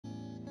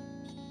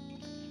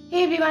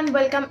Hey everyone,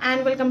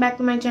 welcome back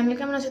to my channel.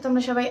 কেমন আছো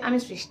তোমরা সবাই? আমি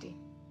সৃষ্টি।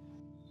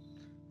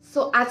 সো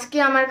আজকে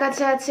আমার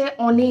কাছে আছে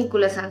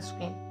অনেকগুলো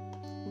সানস্ক্রিন।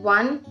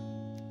 1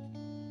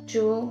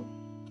 2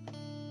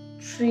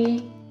 3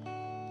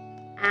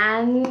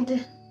 and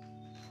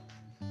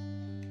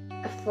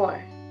 4।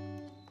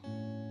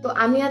 তো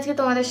আমি আজকে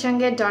তোমাদের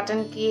সঙ্গে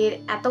dot&key এর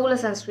এতগুলো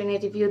সানস্ক্রিনের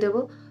রিভিউ দেব।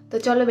 তো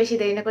চলো বেশি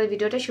দেরি না করে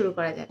ভিডিওটা শুরু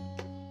করা যাক।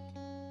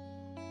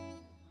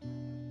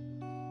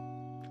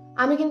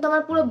 আমি কিন্তু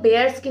আমার পুরো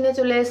বেয়ার স্কিনে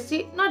চলে এসেছি,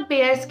 নট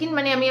বেয়ার স্কিন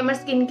মানে আমি আমার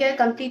স্কিন কেয়ার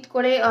কমপ্লিট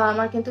করে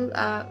আমার কিন্তু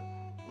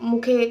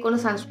মুখে কোনো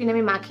সানস্ক্রিন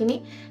আমি মাখিনি,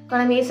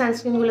 কারণ আমি এই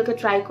সানস্ক্রিনগুলোকে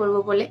ট্রাই করব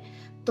বলে।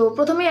 তো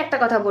প্রথমেই একটা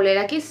কথা বলে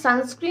রাখি,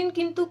 সানস্ক্রিন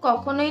কিন্তু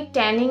কখনোই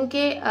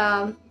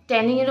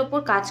ট্যানিংয়ের ওপর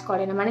কাজ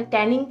করে না, মানে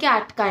ট্যানিংকে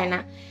আটকায় না।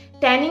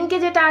 ট্যানিংকে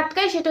যেটা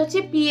আটকায় সেটা হচ্ছে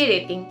পিএ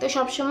রেটিং। তো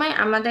সবসময়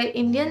আমাদের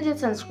ইন্ডিয়ান যে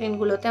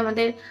সানস্ক্রিনগুলোতে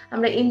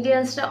আমরা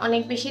ইন্ডিয়ানসরা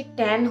অনেক বেশি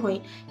ট্যান হই,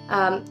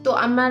 তো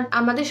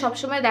আমাদের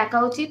সবসময় দেখা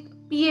উচিত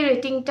পিএ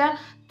রেটিংটা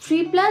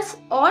 3+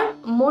 or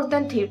more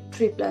than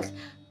 3+।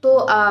 তো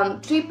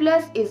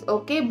 3+ ইজ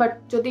ওকে, বাট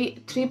যদি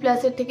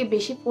 3+-এর থেকে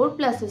বেশি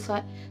 4+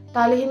 হয়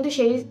তাহলে কিন্তু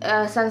সেই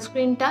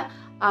সানস্ক্রিনটা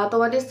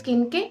তোমাদের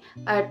স্কিনকে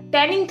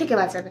ট্যানিং থেকে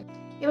বাঁচাবে।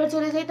 এবার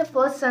চলে যাই, the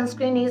first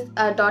sunscreen is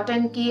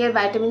dot&key এর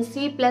vitamin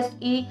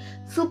C+E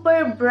super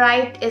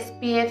bright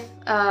SPF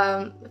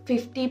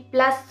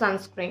 50+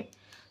 sunscreen.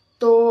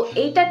 তো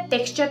এইটার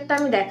টেক্সচারটা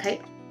আমি দেখাই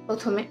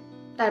প্রথমে,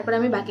 তারপর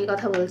আমি বাকি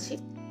কথা বলছি।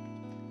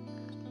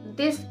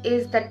 This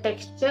is the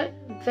texture,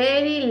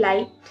 very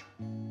light,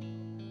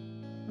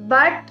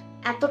 but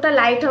এতটা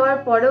লাইট হওয়ার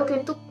পরেও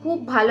কিন্তু খুব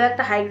ভালো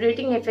একটা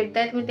হাইড্রেটিং এফেক্ট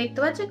দেয়। তুমি দেখতে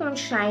পাচ্ছ কেমন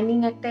শাইনিং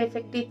একটা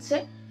এফেক্ট দিচ্ছে,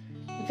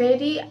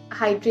 ভেরি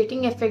হাইড্রেটিং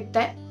এফেক্ট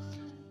দেয়,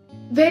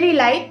 ভেরি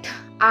লাইট।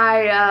 আর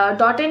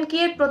dot&key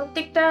এর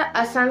প্রত্যেকটা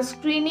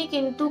সানস্ক্রিনই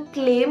কিন্তু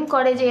ক্লেম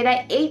করে যে এরা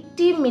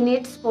 80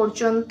 মিনিটস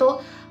পর্যন্ত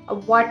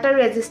ওয়াটার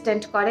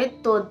রেজিস্ট্যান্ট করে।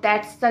 তো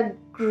দ্যাটস আ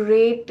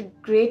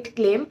গ্রেট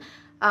ক্লেম।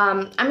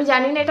 আমি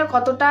জানি না এটা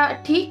কতটা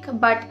ঠিক,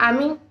 বাট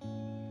আমি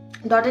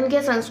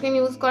dot&key সানস্ক্রিন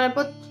ইউজ করার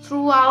পর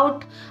থ্রু আউট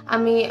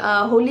আমি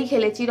হোলি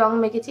খেলেছি, রং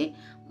মেখেছি,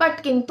 বাট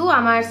কিন্তু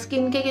আমার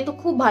স্কিনকে কিন্তু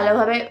খুব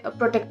ভালোভাবে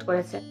প্রোটেক্ট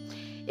করেছে।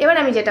 এবার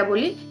আমি যেটা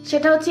বলি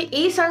সেটা হচ্ছে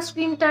এই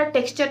সানস্ক্রিনটার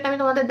টেক্সচারটা আমি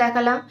তোমাদের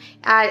দেখালাম,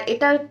 আর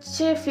এটা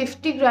হচ্ছে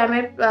 50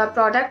 গ্রামের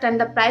product and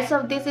the price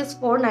of this is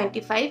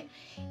 495।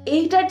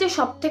 এইটার যে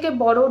সব থেকে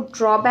বড়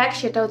ড্রব্যাক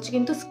সেটা হচ্ছে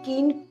কিন্তু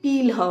স্কিন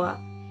পিল হওয়া।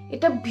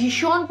 এটা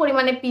ভীষণ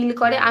পরিমাণে পিল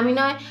করে। আমি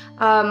নয়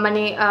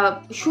মানে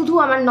শুধু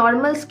আমার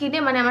নর্মাল স্কিনে,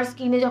 মানে আমার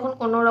স্কিনে যখন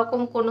কোনো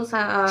রকম কোনো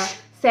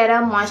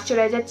সেরাম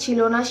ময়েশ্চারাইজার ছিল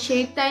না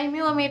সেই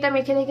টাইমেও আমি এটা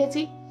মেখে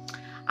রেখেছি,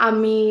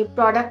 আমি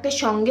প্রোডাক্টের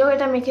সঙ্গেও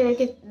এটা মেখে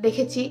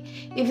দেখেছি।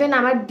 ইভেন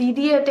আমার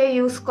দিদি এটা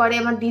ইউজ করে,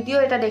 আমার দিদিও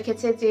এটা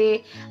দেখেছে যে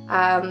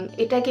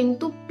এটা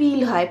কিন্তু পিল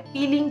হয়,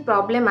 পিলিং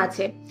প্রবলেম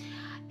আছে।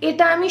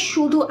 এটা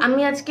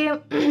আমি আজকে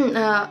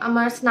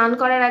আমার স্নান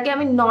করার আগে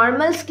আমি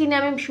নর্মাল স্কিনে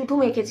আমি শুধু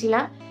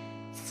মেখেছিলাম,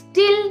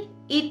 স্টিল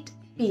ইট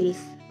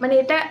পিলস, মানে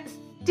এটা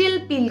স্টিল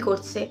পিল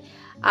করছে।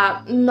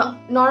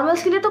 নর্মাল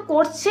স্কিনে তো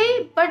করছেই,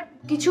 বাট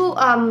কিছু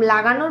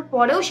লাগানোর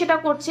পরেও সেটা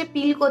করছে,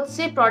 পিল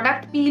করছে,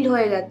 প্রোডাক্ট পিল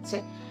হয়ে যাচ্ছে।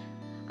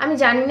 আমি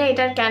জানি না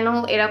এটার কেন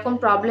এরকম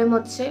প্রবলেম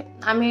হচ্ছে।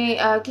 আমি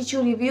কিছু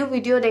রিভিউ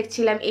ভিডিও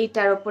দেখছিলাম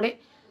এইটার ওপরে,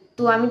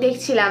 তো আমি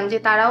দেখছিলাম যে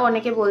তারাও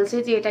অনেকে বলছে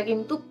যে এটা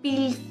কিন্তু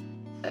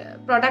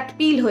প্রোডাক্ট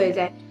পিল হয়ে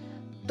যায়।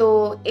 তো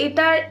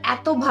এটার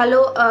এত ভালো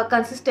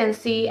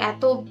কনসিস্টেন্সি,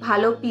 এত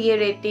ভালো পিএ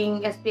রেটিং,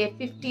 SPF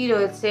 50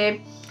 রয়েছে,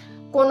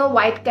 কোনো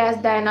হোয়াইট ক্যাস্ট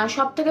দেয় না।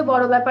 সব থেকে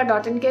বড় ব্যাপার,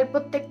 dot&key এর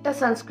প্রত্যেকটা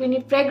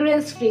সানস্ক্রিনই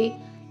ফ্রেগ্রেন্স ফ্রি,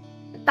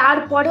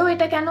 তারপরেও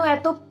এটা কেন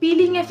এত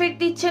পিলিং এফেক্ট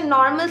দিচ্ছে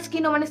নর্মাল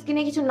স্কিনও, মানে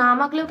স্কিনে কিছু না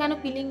মাখলেও কেন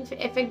পিলিং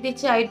এফেক্ট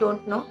দিচ্ছে, আই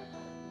ডোন্ট নো।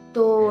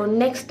 তো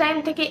নেক্সট টাইম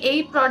থেকে এই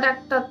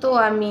প্রোডাক্টটা তো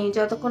আমি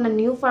যতক্ষণ না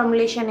নিউ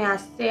ফর্মুলেশনে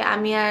আসছে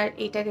আমি আর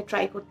এইটাকে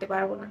ট্রাই করতে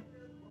পারবো না।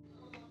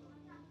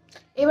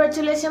 এবার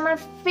চলে এসে আমার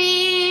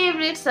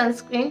ফেভারিট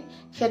সানস্ক্রিন,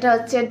 সেটা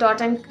হচ্ছে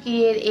dot&key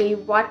এর এই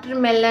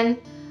ওয়াটারমেলন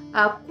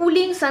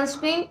কুলিং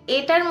সানস্ক্রিন।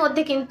 এটার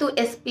মধ্যে কিন্তু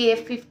SPF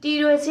 50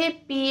 রয়েছে,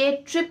 PA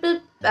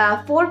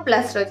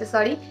 4+ রয়েছে,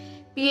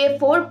 PA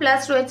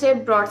 4+ রয়েছে,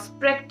 ব্রড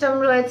স্পেকট্রাম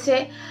রয়েছে,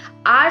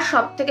 আর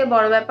সব থেকে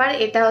বড় ব্যাপার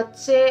এটা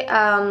হচ্ছে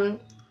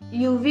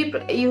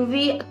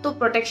ইউভি তো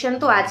প্রোটেকশন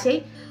তো আছেই,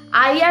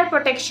 IR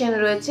প্রোটেকশন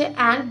রয়েছে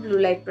অ্যান্ড ব্লু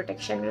লাইট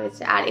প্রোটেকশন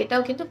রয়েছে, আর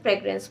এটাও কিন্তু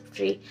ফ্রেগ্রেন্স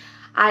ফ্রি।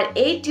 আর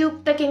এই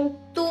টিউবটা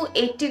কিন্তু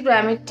 80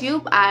 গ্রামের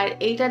টিউব, আর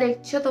এইটা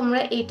দেখছো তোমরা,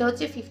 এইটা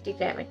হচ্ছে 50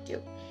 গ্রামের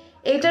টিউব।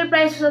 এইটার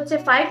প্রাইস হচ্ছে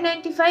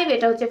 595,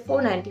 এটা হচ্ছে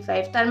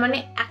 495, তার মানে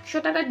 100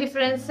 টাকার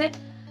ডিফারেন্সে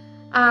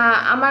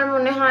আমার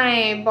মনে হয়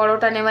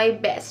বড়টা নেওয়াই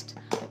বেস্ট।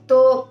 তো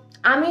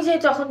আমি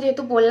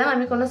যেহেতু বললাম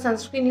আমি কোনো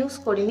সানস্ক্রিন ইউজ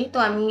করিনি, তো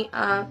আমি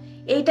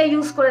এইটা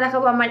ইউজ করে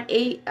দেখাবো আমার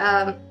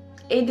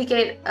এই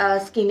দিকের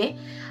স্কিনে।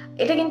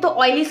 এটা কিন্তু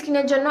অয়েলি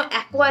স্কিনের জন্য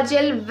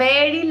অ্যাকোয়াজেল,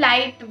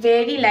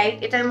 ভেরি লাইট।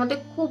 এটার মধ্যে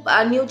খুব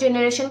নিউ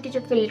জেনারেশন কিছু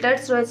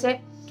ফিল্টার্স রয়েছে।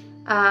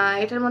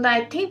 এটার মধ্যে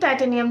আই থিঙ্ক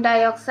টাইটানিয়াম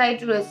ডাইঅক্সাইড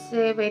রয়েছে,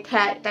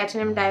 হ্যাঁ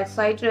টাইটানিয়াম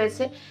ডাইঅক্সাইড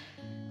রয়েছে।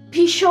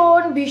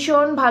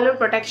 ভীষণ ভালো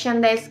প্রোটেকশন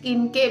দেয়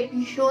স্কিনকে,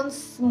 ভীষণ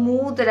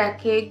স্মুথ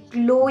রাখে,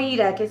 গ্লোই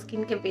রাখে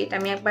স্কিনকে।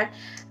 আমি একবার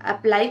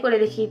অ্যাপ্লাই করে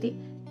দেখিয়ে দিই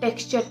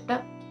টেক্সচারটা।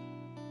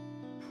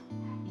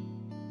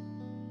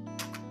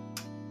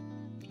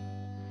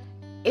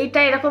 এইটা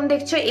এরকম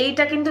দেখছো,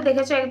 এইটা কিন্তু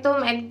দেখেছো একদম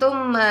একদম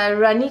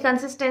রানি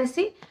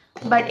কনসিস্টেন্সি,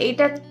 বাট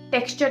এইটা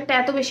টেক্সচারটা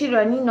এত বেশি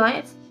রানি নয়,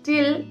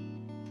 still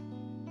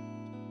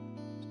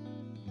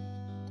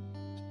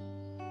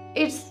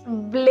it's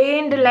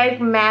blend like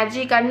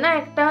magic. আর না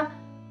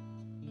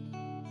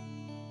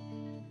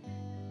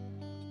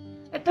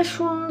একটা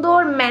সুন্দর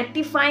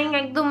ম্যাটিফাইং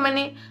একদম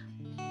মানে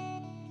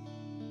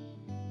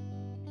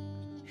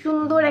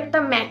সুন্দর একটা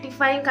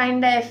ম্যাটিফাইং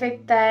কাইন্ড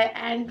এফেক্ট দেয়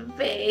অ্যান্ড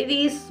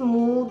ভেরি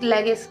স্মুথ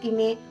লাগে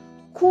স্কিনে,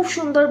 খুব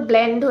সুন্দর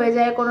ব্লেন্ড হয়ে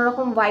যায়, কোনো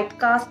রকম হোয়াইট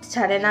কাস্ট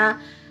ছাড়ে না,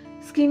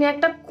 স্কিনে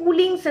একটা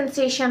কুলিং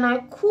সেন্সেশন হয়,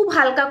 খুব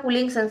হালকা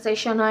কুলিং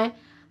সেন্সেশন হয়।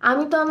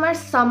 আমি তো আমার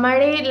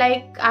সামারে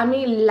লাইক আমি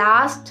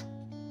লাস্ট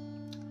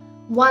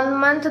 1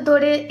 month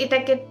ধরে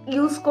এটাকে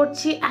ইউজ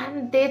করছি and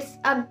that's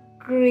a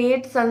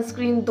great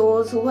sunscreen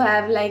those who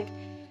have like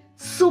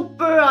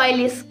super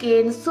oily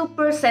skin,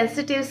 super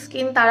sensitive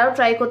skin, তারাও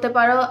ট্রাই করতে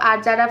পারো। আর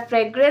যারা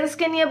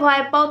ফ্রেগ্রেন্সকে নিয়ে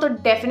ভয় পাও তো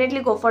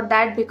definitely go for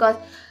that, because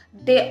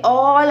they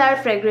all R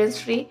fragrance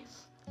free.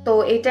 তো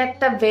এটা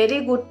একটা ভেরি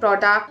গুড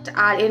প্রোডাক্ট।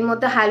 আর এর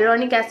মধ্যে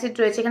হাইলোরনিক অ্যাসিড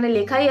রয়েছে, এখানে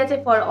লেখাই আছে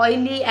for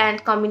oily and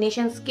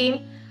combination skin,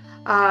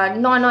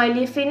 non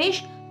oily finish.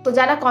 তো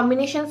যারা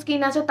কম্বিনেশন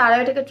স্কিন আছে তারাও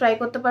এটাকে ট্রাই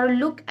করতে পারো।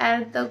 Look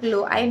at the glow,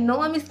 I know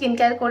আমি স্কিন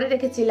কেয়ার করে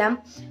রেখেছিলাম,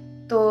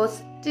 তো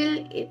still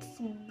it's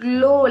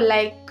glow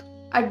like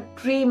a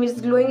dream, it's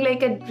glowing like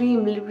a dream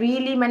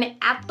really. মানে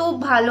এত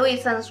ভালো এই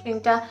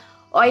সানস্ক্রিনটা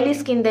অয়েলি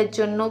স্কিনদের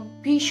জন্য,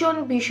 ভীষণ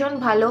ভীষণ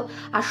ভালো।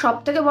 আর সব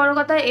থেকে বড়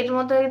কথা এর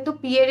মধ্যে কিন্তু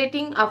পিএ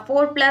রেটিং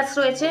 4+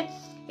 রয়েছে,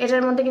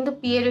 এটার মধ্যে কিন্তু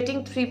পিএ রেটিং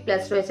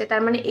 3+ রয়েছে।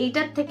 তার মানে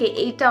এইটার থেকে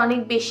এইটা অনেক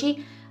বেশি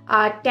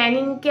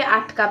ট্যানিংকে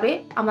আটকাবে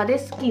আমাদের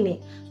স্কিনে।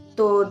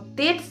 তো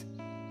that's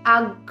a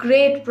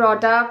great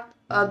product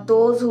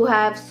those who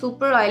have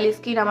super oily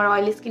skin. আমার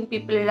অয়েলি স্কিন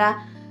পিপলরা,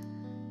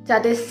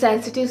 যাদের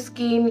সেন্সিটিভ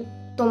স্কিন,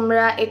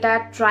 তোমরা এটা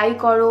ট্রাই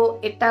করো,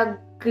 এটা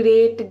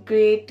গ্রেট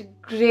গ্রেট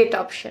গ্রেট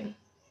অপশন।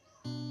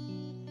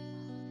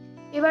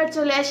 এবার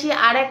চলে আসি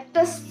আর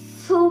একটা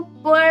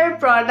সুপার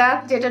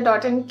প্রোডাক্ট যেটা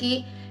ডট অ্যান্ড কি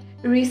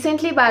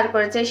রিসেন্টলি বার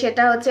করেছে,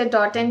 সেটা হচ্ছে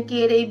ডট অ্যান্ড কি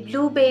এর এই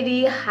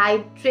blueberry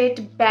hydrate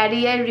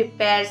barrier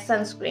repair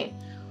sunscreen.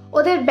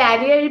 ওদের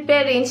ব্যারিয়ার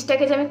রিপেয়ার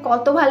রেঞ্জটাকে যে আমি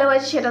কত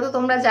ভালোবাসি সেটা তো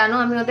তোমরা জানো।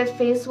 আমি ওদের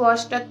ফেস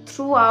ওয়াশটা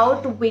থ্রু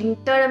আউট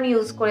উইন্টার আমি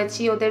ইউজ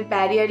করেছি। ওদের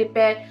ব্যারিয়ার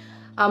রিপেয়ার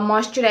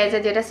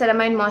ময়শ্চারাইজার, যেটা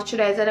সেরামাইন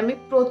ময়শ্চারাইজার, আমি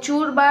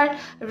প্রচুরবার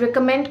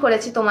রেকমেন্ড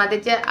করেছি তোমাদের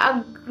যে আ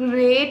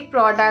গ্রেট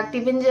প্রোডাক্ট,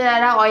 ইভেন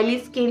যারা অয়েলি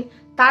স্কিন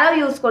তারাও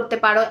ইউজ করতে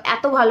পারো,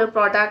 এত ভালো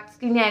প্রোডাক্ট,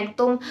 স্কিনে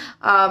একদম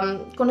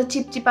কোনো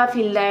চিপচিপা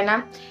ফিল দেয় না।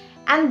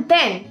 And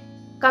then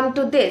come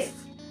to this,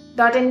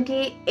 dot and কি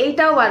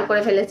এইটাও বার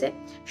করে ফেলেছে।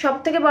 সব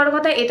থেকে বড়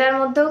কথা এটার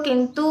মধ্যেও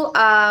কিন্তু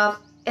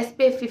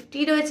SPF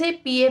 50 রয়েছে,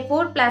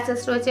 PA4+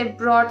 রয়েছে,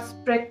 broad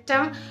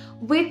spectrum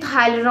with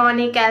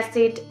hyaluronic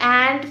acid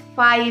and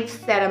 5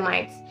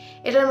 ceramides.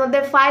 এটার মধ্যে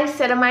 5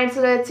 সেরামাইডস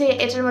রয়েছে,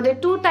 এটার মধ্যে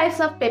 2 টাইপস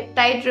অফ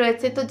পেপটাইড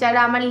রয়েছে। তো যারা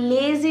আমার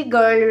লেজি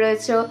গার্ল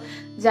রয়েছে,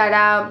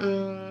 যারা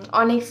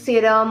অনেক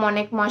সেরাম,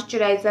 অনেক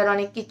ময়শ্চারাইজার,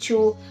 অনেক কিছু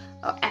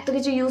এত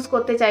কিছু ইউজ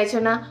করতে চাইছো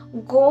না,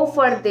 go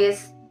for this.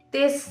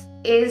 This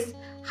is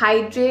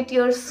hydrate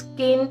your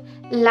skin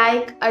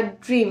like a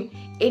dream.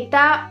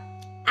 এটা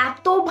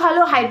এত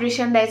ভালো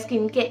হাইড্রেশন দেয়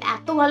স্কিনকে,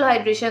 এত ভালো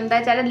হাইড্রেশন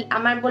দেয়। যারা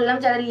আমার বললাম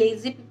যারা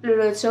লেজি পিপল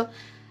রয়েছে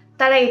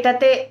তারা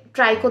এটাতে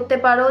ট্রাই করতে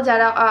পারো।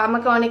 যারা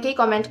আমাকে অনেকেই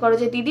কমেন্ট করো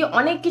যে দিদি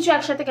অনেক কিছু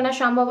একসাথে কেনা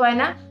সম্ভব হয়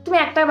না, তুমি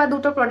একটা বা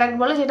দুটো প্রোডাক্ট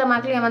বলো যেটা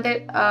মাখলে আমাদের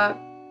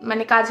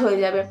মানে কাজ হয়ে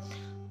যাবে।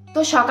 তো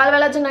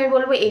সকালবেলার জন্য আমি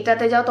বলবো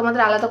এইটাতে যাও,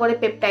 তোমাদের আলাদা করে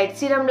পেপটাইড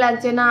সিরাম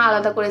লাগছে না,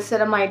 আলাদা করে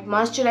সেরামাইড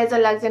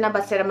ময়শ্চারাইজার লাগছে না,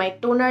 বা সেরামাইড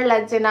টোনার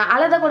লাগছে না,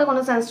 আলাদা করে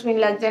কোনো সানস্ক্রিন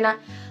লাগছে না,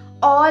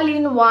 অল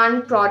ইন ওয়ান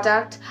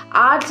প্রোডাক্ট।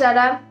 আর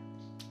যারা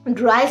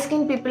ড্রাই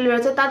স্কিন পিপল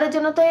রয়েছে তাদের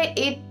জন্য তো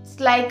ইটস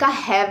লাইক আ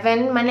হেভেন।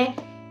 মানে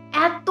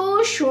এত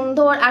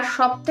সুন্দর, আর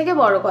সব থেকে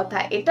বড় কথা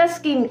এটা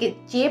স্কিনকে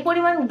যে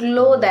পরিমাণ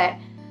গ্লো দেয়,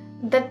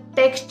 the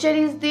texture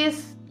is this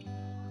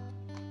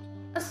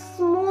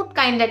smooth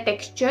kind of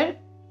texture.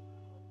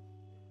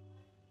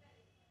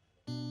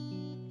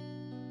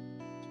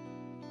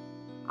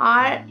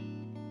 আর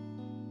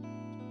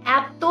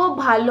এত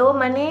ভালো,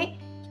 মানে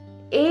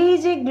এই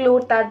যে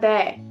গ্লোটা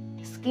দেয়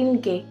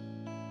স্কিনকে,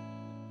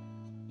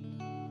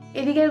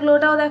 এদিকের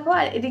গ্লোটাও দেখো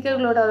আর এদিকের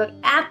গ্লোটাও দেখো,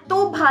 এত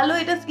ভালো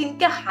এটা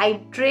স্কিনকে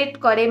হাইড্রেট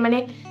করে, মানে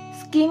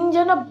স্কিন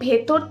যেন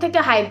ভেতর থেকে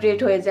হাইড্রেট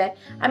হয়ে যায়।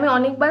 আমি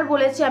অনেকবার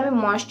বলেছি আমি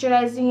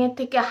ময়শ্চারাইজিং এর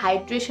থেকে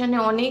হাইড্রেশনে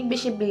অনেক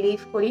বেশি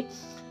বিলিভ করি।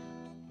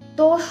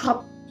 তো সব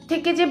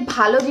থেকে যে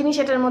ভালো জিনিস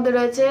এটার মধ্যে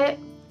রয়েছে,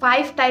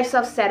 5 টাইপস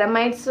অফ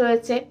সেরামাইডস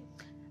রয়েছে,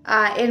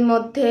 এর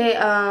মধ্যে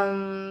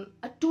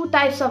 2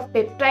 টাইপস অফ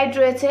পেপটাইড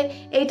রয়েছে।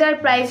 এইটার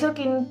প্রাইসও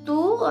কিন্তু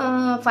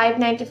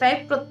 595।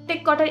 প্রত্যেক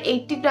কটার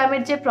 80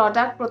 গ্রামের যে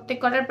প্রোডাক্ট প্রত্যেক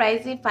কটার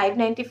প্রাইসই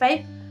 595,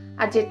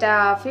 আর যেটা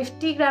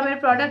 50 গ্রামের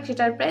প্রোডাক্ট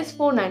সেটার প্রাইস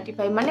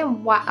 495, মানে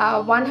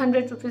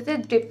 100 রুপিসের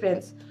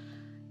difference.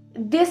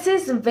 This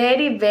is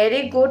very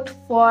very good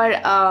for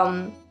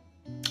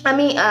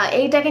আমি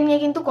এইটাকে নিয়ে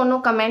কিন্তু কোনো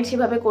কমেন্ট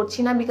সেভাবে করছি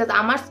না, বিকজ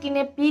আমার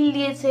স্কিনে পিল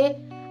দিয়েছে,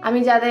 আমি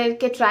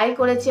যাদেরকে ট্রাই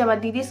করেছি আমার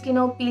দিদি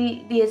স্কিনেও পিল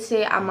দিয়েছে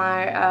আমার।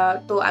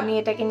 তো আমি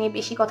এটাকে নিয়ে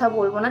বেশি কথা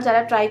বলবো না,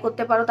 যারা ট্রাই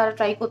করতে পারো তারা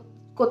ট্রাই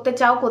করতে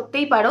চাও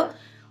করতেই পারো,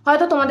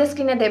 হয়তো তোমাদের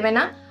স্কিনে দেবে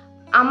না।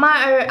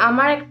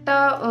 আমার একটা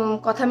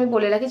কথা আমি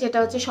বলে রাখি, যেটা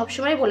হচ্ছে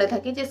সবসময় বলে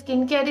থাকি যে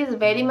skin care is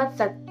very much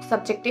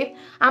subjective.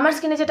 আমার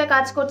স্কিনে যেটা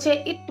কাজ করছে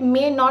ইট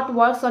may not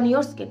works on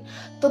your skin.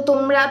 তো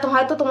তোমরা তো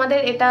হয়তো তোমাদের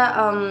এটা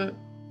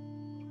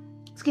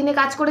স্কিনে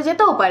কাজ করে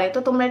যেতেও পারে, তো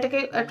তোমরা এটাকে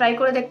ট্রাই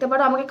করে দেখতে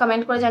পারো, আমাকে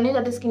কমেন্ট করে জানিও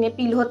যাদের স্কিনে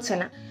পিল হচ্ছে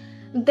না।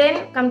 দেন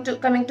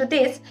কামিং টু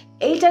দিস,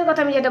 এইটার কথা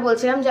আমি যেটা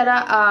বলছিলাম, যারা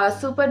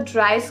সুপার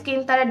ড্রাই স্কিন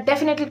তারা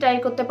ডেফিনেটলি ট্রাই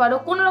করতে পারো।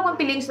 কোনো রকম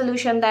পিলিং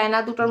সলিউশন দেয় না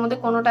দুটোর মধ্যে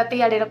কোনোটাতেই,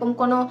 আর এরকম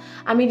কোনো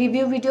আমি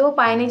রিভিউ ভিডিও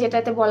পাইনি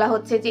যেটাতে বলা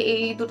হচ্ছে যে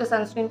এই দুটো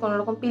সানস্ক্রিন কোনো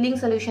রকম পিলিং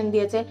সলিউশন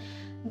দিয়েছে।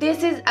 This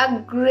is a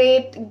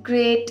great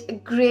great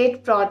great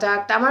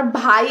product. আমার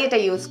ভাই এটা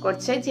ইউজ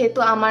করছে, যেহেতু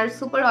আমার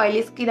সুপার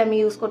অয়েলি স্কিন আমি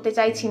ইউজ করতে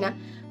চাইছি না,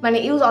 মানে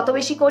ইউজ অত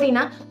বেশি করি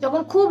না,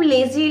 যখন খুব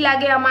লেজি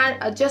লাগে আমার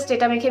জাস্ট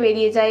এটা মেখে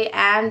বেরিয়ে যায়,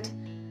 and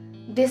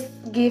this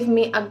give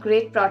me a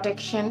great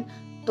protection.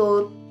 তো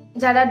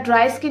যারা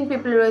ড্রাই স্কিন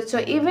পিপল রয়েছে,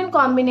 ইভেন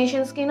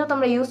কম্বিনেশন স্কিনও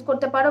তোমরা ইউজ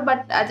করতে পারো, বাট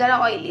যারা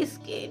অয়েলি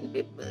স্কিন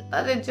পিপল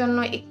তাদের জন্য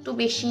একটু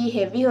বেশি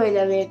হেভি হয়ে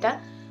যাবে এটা।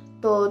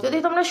 তো যদি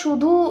তোমরা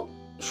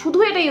শুধু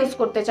এটা ইউজ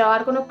করতে চাও,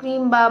 আর কোনো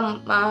ক্রিম বা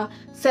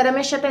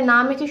সেরামের সাথে না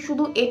মেখে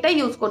শুধু এটা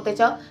ইউজ করতে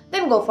চাও,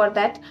 দেন গো ফর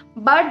দ্যাট।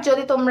 বাট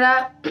যদি তোমরা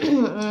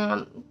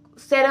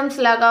serums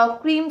lagao,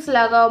 creams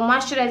lagao,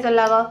 moisturizer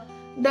lagao,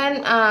 then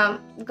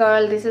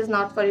girl, this is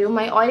not for you.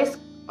 My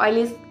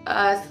oily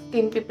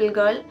skin people,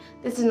 girl,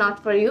 this is not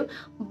for you.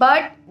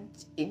 But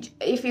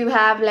if you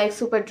have like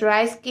super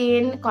dry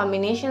skin,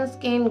 combination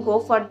skin, go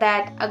for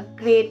that. A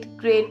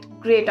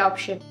great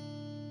option.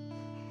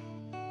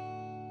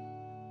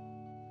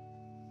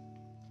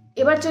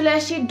 এবার চলে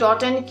আসি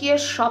dot&key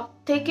এর সব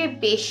থেকে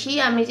বেশি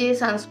আমি যে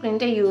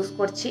সানস্ক্রিনটা use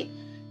করছি,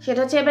 সেটা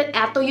হচ্ছে এবার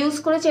এত ইউজ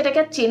করেছি এটাকে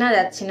আর চেনা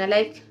যাচ্ছে না।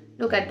 লাইক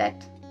look at that,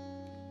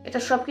 এটা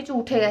সব কিছু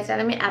উঠে গেছে আর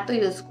আমি এত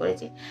ইউজ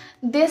করেছি।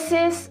 দিস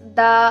ইজ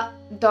দ্য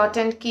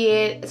dot&key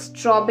এর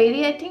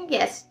strawberry, I think,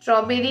 yes,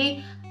 strawberry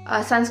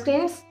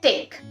sunscreen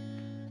stick.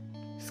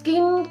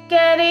 Skin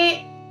কেয়ারে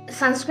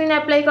সানস্ক্রিন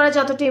অ্যাপ্লাই করা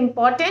যতটা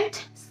ইম্পর্টেন্ট,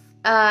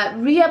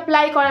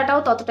 রিঅ্যাপ্লাই করাটাও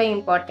ততটাই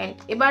ইম্পর্টেন্ট।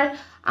 এবার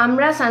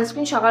আমরা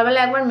সানস্ক্রিন সকালবেলা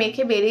একবার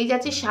মেখে বেরিয়ে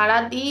যাচ্ছি,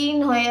 সারাদিন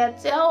হয়ে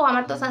যাচ্ছে ও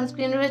আমার তো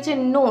সানস্ক্রিন রয়েছে।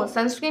 নো,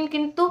 সানস্ক্রিন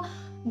কিন্তু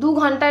 2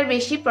 ঘন্টার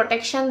বেশি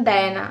প্রোটেকশন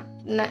দেয় না,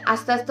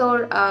 আস্তে আস্তে ওর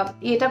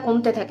ইয়েটা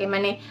কমতে থাকে,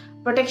 মানে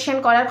প্রোটেকশন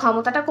করার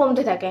ক্ষমতাটা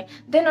কমতে থাকে,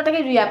 দেন ওটাকে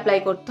রিঅ্যাপ্লাই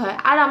করতে হয়।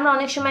 আর আমরা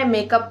অনেক সময়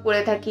মেকআপ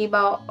করে থাকি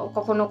বা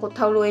কখনো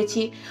কোথাও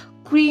রয়েছি,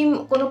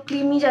 কোনো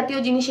ক্রিমি জাতীয়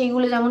জিনিস,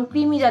 এইগুলো যেমন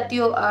ক্রিমি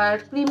জাতীয় আর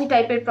ক্রিমি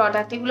টাইপের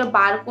প্রোডাক্ট, এগুলো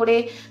বার করে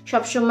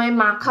সবসময়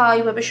মাখা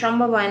ওইভাবে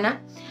সম্ভব হয় না।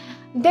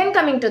 দেন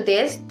coming to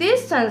this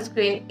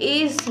sunscreen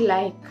is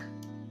like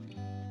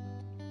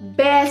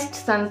best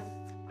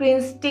sunscreen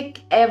stick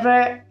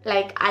ever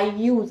like I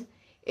use.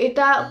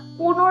 এটা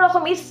কোনো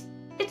রকম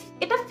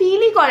এটা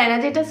ফিলই করে না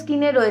যে এটা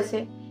স্কিনে রয়েছে,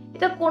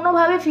 এটা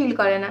কোনোভাবে ফিল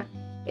করে না।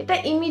 এটা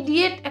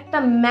ইমিডিয়েট একটা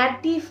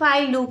ম্যাটিফাই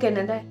লুক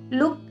এনে দেয়।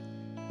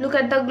 Look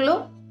at the glow,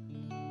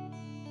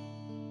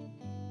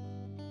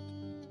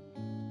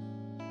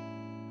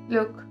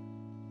 look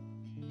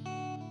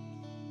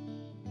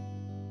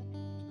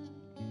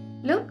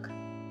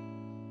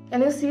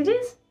can you see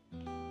this?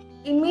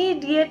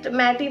 Immediate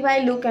mattify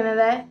look এনে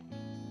দেয়।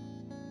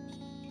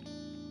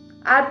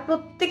 আর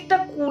প্রত্যেকটা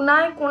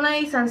কোনায়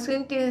এই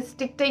সানস্ক্রিন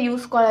স্টিকটা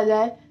ইউজ করা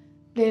যায়,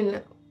 দেন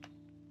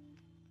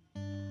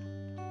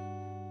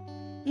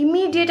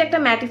ইমিডিয়েট একটা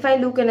ম্যাটিফাই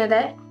লুক এনে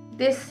দেয়।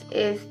 This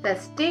is the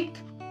stick.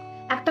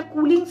 একটা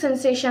কুলিং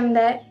সেন্সেশন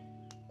দেয়,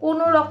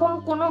 কোনো রকম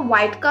কোনো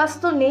হোয়াইট কাস্ট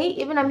তো নেই।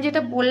 ইভেন আমি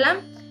যেটা বললাম,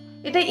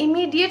 এটা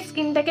ইমিডিয়েট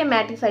স্কিনটাকে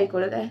ম্যাটিফাই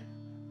করে দেয়,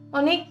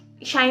 অনেক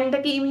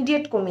শাইনটাকে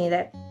ইমিডিয়েট কমিয়ে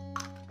দেয়।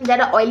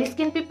 যারা oily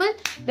skin people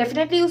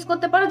definitely use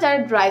করতে পারো, যারা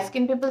ড্রাই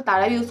স্কিন পিপল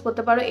তারা ইউজ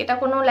করতে পারো। এটা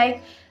কোনো লাইক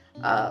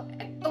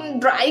একদম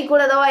ড্রাই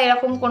করে দেওয়া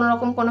এরকম কোনো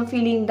রকম কোনো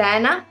ফিলিং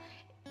দেয় না।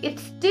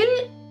 ইটস স্টিল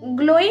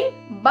গ্লোয়িং,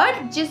 বাট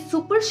যে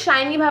সুপার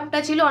শাইনি ভাবটা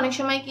ছিল, অনেক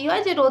সময় কি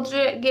হয় যে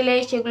রোদ্রে গেলে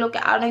সেগুলোকে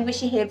অনেক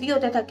বেশি হেভি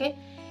হতে থাকে,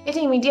 এটা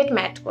ইমিডিয়েট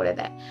ম্যাট করে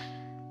দেয়।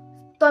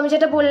 তো আমি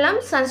যেটা বললাম,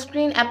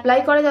 সানস্ক্রিন অ্যাপ্লাই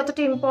করা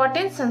যতটা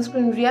ইম্পর্টেন্ট,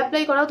 সানস্ক্রিন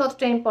রিঅ্যাপ্লাই করাও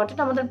ততটা ইম্পর্টেন্ট।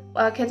 আমাদের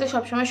ক্ষেত্রে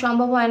সবসময়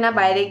সম্ভব হয় না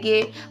বাইরে গিয়ে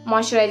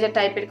ময়শ্চারাইজার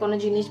টাইপের কোনো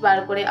জিনিস বার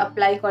করে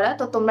অ্যাপ্লাই করা,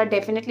 তো তোমরা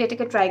ডেফিনেটলি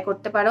এটাকে ট্রাই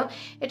করতে পারো।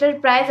 এটার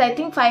প্রাইস আই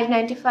থিঙ্ক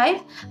 595,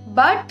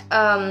 বাট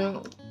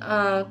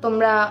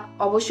তোমরা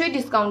অবশ্যই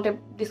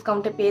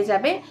ডিসকাউন্টে পেয়ে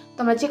যাবে,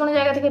 তোমরা যে কোনো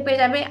জায়গা থেকে পেয়ে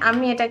যাবে।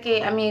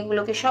 আমি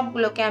এগুলোকে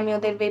সবগুলোকে আমি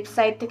ওদের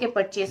ওয়েবসাইট থেকে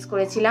পারচেস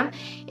করেছিলাম।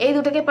 এই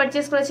দুটোকে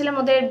পারচেস করেছিলাম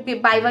ওদের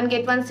বাই 1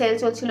 get 1 সেল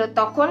চলছিল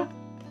তখন,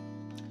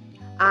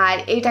 আর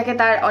এইটাকে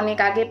তার অনেক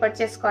আগে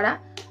পারচেস করা,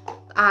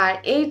 আর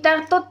এইটার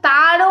তো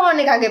তারও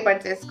অনেক আগে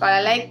পারচেস করা।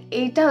 লাইক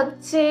এইটা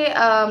হচ্ছে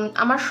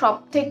আমার সব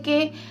থেকে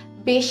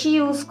বেশি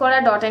ইউজ করা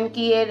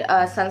dot&key এর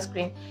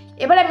সানস্ক্রিন।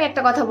 এবার আমি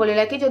একটা কথা বলে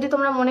রাখি, যদি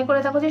তোমরা মনে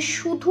করে থাকো যে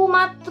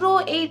শুধুমাত্র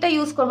এইটা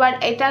ইউজ করবো, আর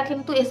এটা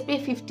কিন্তু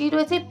SPF 50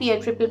 রয়েছে, PA++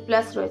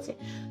 রয়েছে,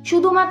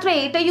 শুধুমাত্র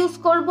এইটা ইউজ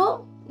করব,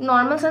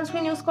 নর্মাল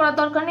সানস্ক্রিন ইউজ করার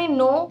দরকার নেই,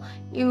 no,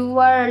 you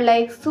R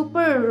like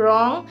super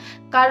রং।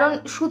 কারণ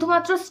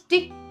শুধুমাত্র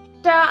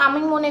স্টিকটা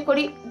আমি মনে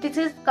করি this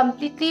is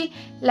completely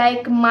like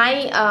my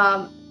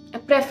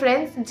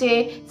preference যে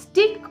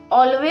স্টিক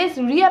অলওয়েজ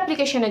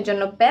রিঅ্যাপ্লিকেশনের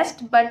জন্য বেস্ট,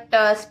 বাট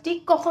স্টিক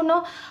কখনো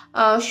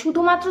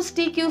শুধুমাত্র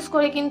স্টিক ইউজ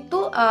করে কিন্তু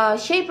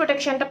সেই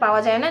প্রোটেকশনটা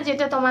পাওয়া যায় না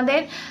যেটা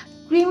তোমাদের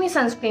ক্রিমি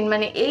সানস্ক্রিন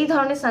মানে এই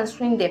ধরনের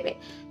সানস্ক্রিন দেবে।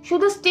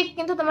 শুধু স্টিক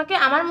কিন্তু তোমাকে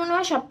আমার মনে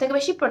হয় সব থেকে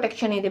বেশি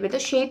প্রোটেকশনই দেবে। তো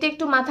সেইটা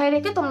একটু মাথায়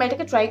রেখে তোমরা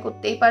এটাকে ট্রাই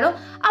করতেই পারো,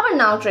 আবার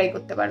নাও ট্রাই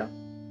করতে পারো।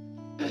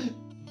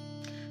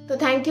 তো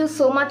thank you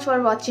so much for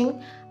watching,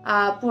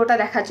 পুরোটা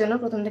দেখার জন্য,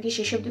 প্রথম থেকে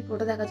শেষ অবধি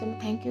পুরোটা দেখার জন্য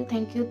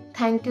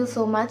থ্যাংক ইউ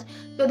সো মাচ।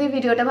 যদি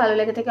ভিডিওটা ভালো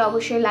লেগে থাকে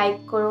অবশ্যই লাইক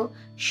করো,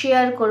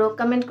 শেয়ার করো,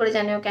 কমেন্ট করে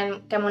জানিও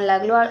কেমন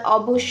লাগলো, আর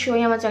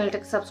অবশ্যই আমার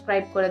চ্যানেলটাকে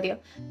সাবস্ক্রাইব করে দিও।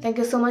 Thank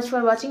you so much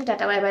for watching.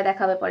 Tata bye bye,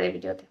 দেখা হবে পরের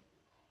ভিডিওতে।